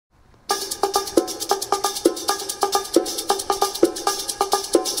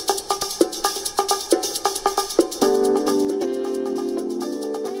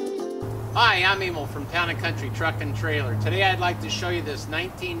Hi, I'm Emil from Town & Country Truck and Trailer. Today I'd like to show you this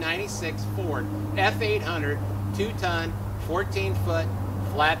 1996 Ford F800 2-ton, 14-foot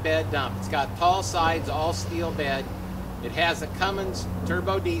flatbed dump. It's got tall sides, all steel bed. It has a Cummins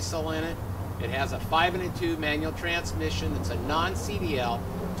turbo diesel in it. It has a 5.2 manual transmission. It's a non-CDL,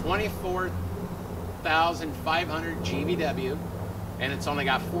 24,500 GVW, and it's only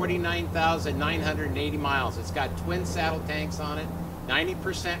got 49,980 miles. It's got twin saddle tanks on it,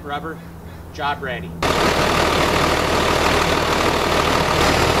 90% rubber, job ready.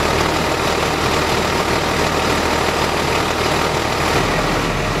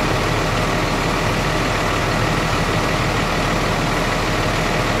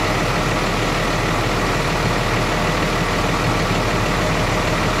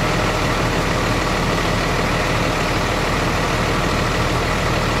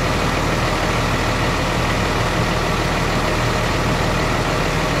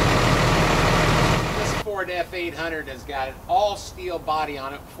 F800 has got an all steel body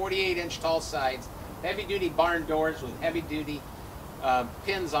on it, 48-inch tall sides, heavy duty barn doors with heavy duty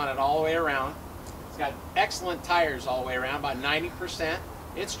pins on it all the way around. It's got excellent tires all the way around, about 90%.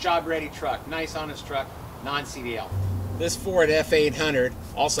 It's job ready truck, nice honest truck, non-CDL. This Ford F800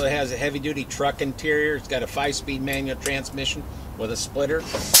 also has a heavy duty truck interior. It's got a 5-speed manual transmission with a splitter.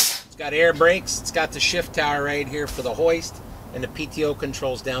 It's got air brakes. It's got the shift tower right here for the hoist and the PTO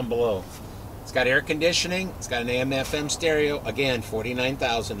controls down below. It's got air conditioning, it's got an AM/FM stereo, again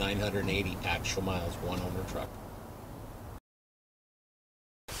 49,980 actual miles, one owner truck.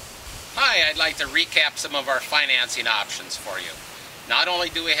 Hi, I'd like to recap some of our financing options for you. Not only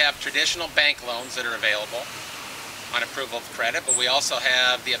do we have traditional bank loans that are available on approval of credit, but we also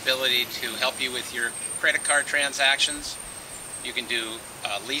have the ability to help you with your credit card transactions. You can do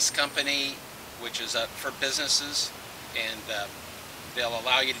a lease company, which is for businesses, and they'll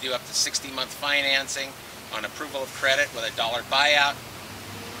allow you to do up to 60-month financing on approval of credit with a $1 buyout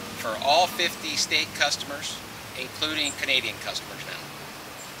for all 50 state customers, including Canadian customers now.